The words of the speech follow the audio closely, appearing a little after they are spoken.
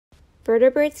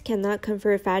Vertebrates cannot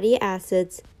convert fatty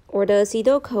acids or the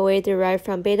acetyl-CoA derived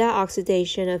from beta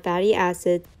oxidation of fatty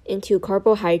acids into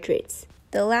carbohydrates.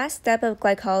 The last step of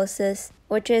glycolysis,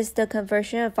 which is the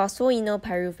conversion of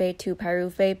phosphoenolpyruvate to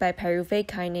pyruvate by pyruvate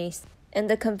kinase, and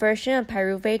the conversion of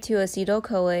pyruvate to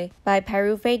acetyl-CoA by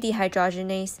pyruvate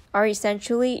dehydrogenase, are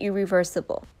essentially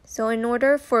irreversible. So in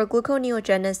order for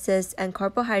gluconeogenesis and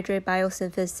carbohydrate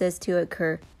biosynthesis to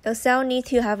occur, a cell needs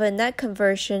to have a net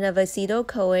conversion of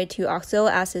acetyl-CoA to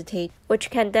oxaloacetate,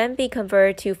 which can then be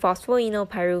converted to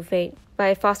phosphoenolpyruvate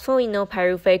by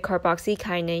phosphoenolpyruvate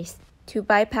carboxykinase to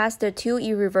bypass the two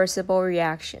irreversible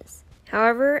reactions.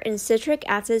 However, in citric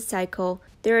acid cycle,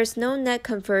 there is no net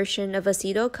conversion of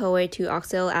acetyl-CoA to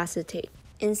oxaloacetate.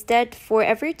 Instead, for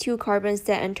every 2 carbons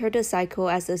that enter the cycle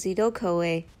as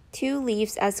acetyl-CoA, 2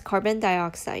 leaves as carbon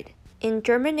dioxide. In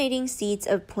germinating seeds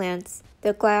of plants,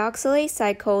 the glyoxylate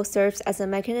cycle serves as a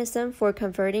mechanism for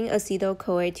converting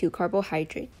acetyl-CoA to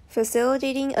carbohydrate,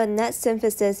 facilitating a net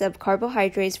synthesis of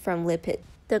carbohydrates from lipids.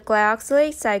 The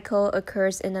glyoxylate cycle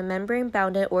occurs in a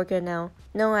membrane-bounded organelle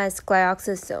known as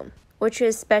glyoxysome, which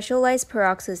is specialized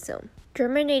peroxisome.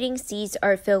 Germinating seeds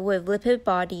are filled with lipid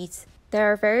bodies that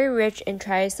are very rich in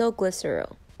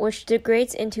triacylglycerol, which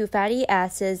degrades into fatty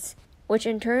acids, which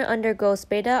in turn undergoes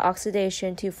beta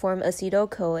oxidation to form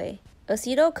acetyl-CoA.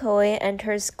 Acetyl-CoA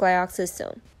enters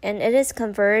glyoxysome, and it is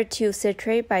converted to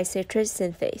citrate by citrate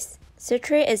synthase.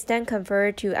 Citrate is then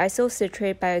converted to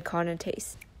isocitrate by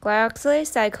aconitase. Glyoxylate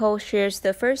cycle shares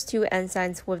the first 2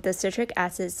 enzymes with the citric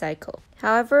acid cycle.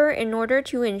 However, in order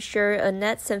to ensure a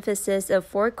net synthesis of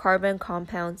 4 carbon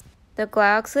compounds, the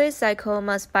glyoxylate cycle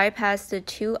must bypass the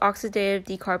 2 oxidative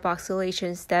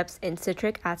decarboxylation steps in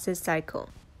citric acid cycle.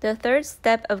 The third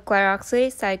step of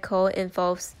glyoxylate cycle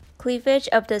involves cleavage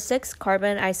of the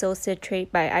 6-carbon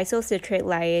isocitrate by isocitrate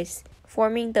lyase,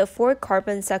 forming the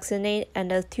 4-carbon succinate and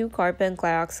the 2-carbon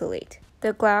glyoxylate.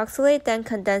 The glyoxylate then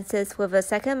condenses with a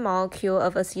second molecule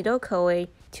of acetyl-CoA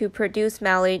to produce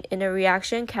malate in a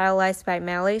reaction catalyzed by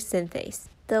malate synthase.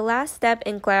 The last step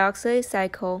in glyoxylate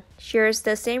cycle shares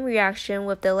the same reaction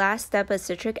with the last step of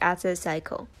citric acid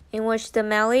cycle, in which the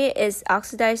malate is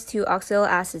oxidized to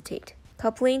oxaloacetate,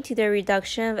 coupling to the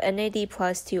reduction of NAD+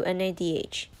 to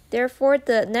NADH. Therefore,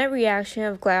 the net reaction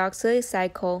of glyoxylate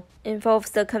cycle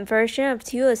involves the conversion of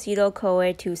 2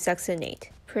 acetyl-CoA to succinate,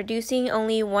 producing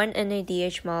only 1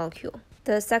 NADH molecule.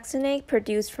 The succinate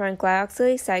produced from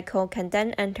glyoxylate cycle can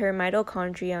then enter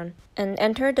mitochondrion and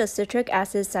enter the citric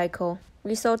acid cycle,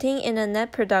 resulting in a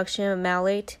net production of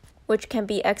malate, which can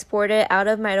be exported out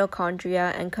of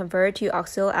mitochondria and converted to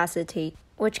oxaloacetate,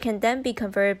 which can then be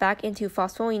converted back into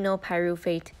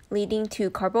phosphoenolpyruvate, leading to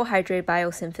carbohydrate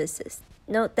biosynthesis.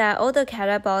 Note that all the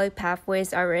catabolic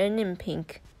pathways are written in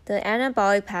pink, the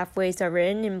anabolic pathways are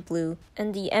written in blue,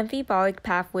 and the amphibolic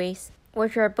pathways,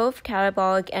 which are both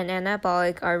catabolic and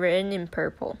anabolic, are written in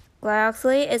purple.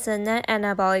 Glyoxylate is a net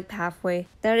anabolic pathway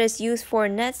that is used for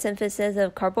net synthesis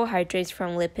of carbohydrates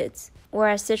from lipids,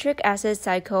 whereas citric acid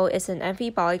cycle is an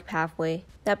amphibolic pathway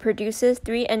that produces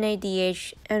 3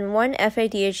 NADH and 1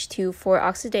 FADH2 for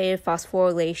oxidative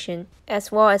phosphorylation,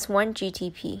 as well as 1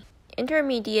 GTP.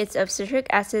 Intermediates of citric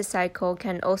acid cycle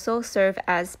can also serve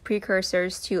as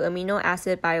precursors to amino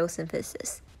acid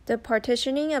biosynthesis. The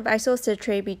partitioning of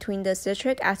isocitrate between the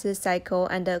citric acid cycle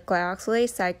and the glyoxylate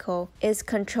cycle is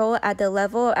controlled at the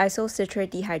level of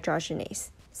isocitrate dehydrogenase,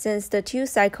 since the 2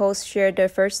 cycles share the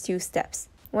first 2 steps.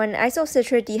 When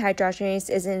isocitrate dehydrogenase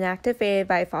is inactivated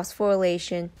by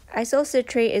phosphorylation,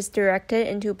 isocitrate is directed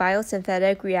into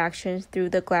biosynthetic reactions through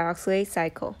the glyoxylate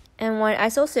cycle. And when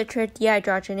isocitrate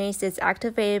dehydrogenase is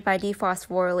activated by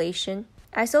dephosphorylation,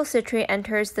 isocitrate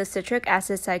enters the citric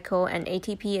acid cycle and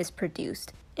ATP is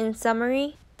produced. In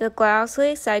summary, the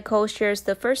glyoxylate cycle shares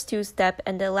the first 2 steps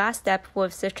and the last step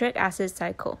with citric acid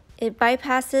cycle. It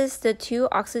bypasses the 2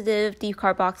 oxidative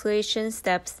decarboxylation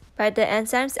steps by the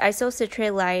enzymes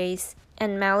isocitrate lyase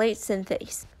and malate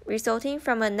synthase, resulting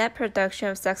from a net production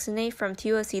of succinate from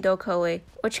 2 acetyl-CoA,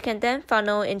 which can then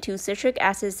funnel into citric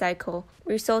acid cycle,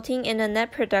 resulting in a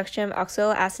net production of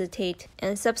oxaloacetate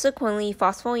and subsequently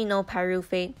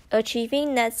phosphoenolpyruvate,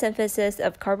 achieving net synthesis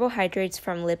of carbohydrates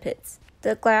from lipids.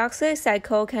 The glyoxylate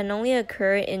cycle can only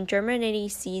occur in germinating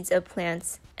seeds of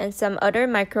plants and some other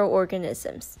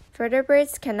microorganisms.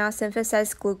 Vertebrates cannot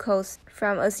synthesize glucose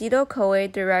from acetyl-CoA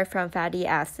derived from fatty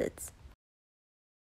acids.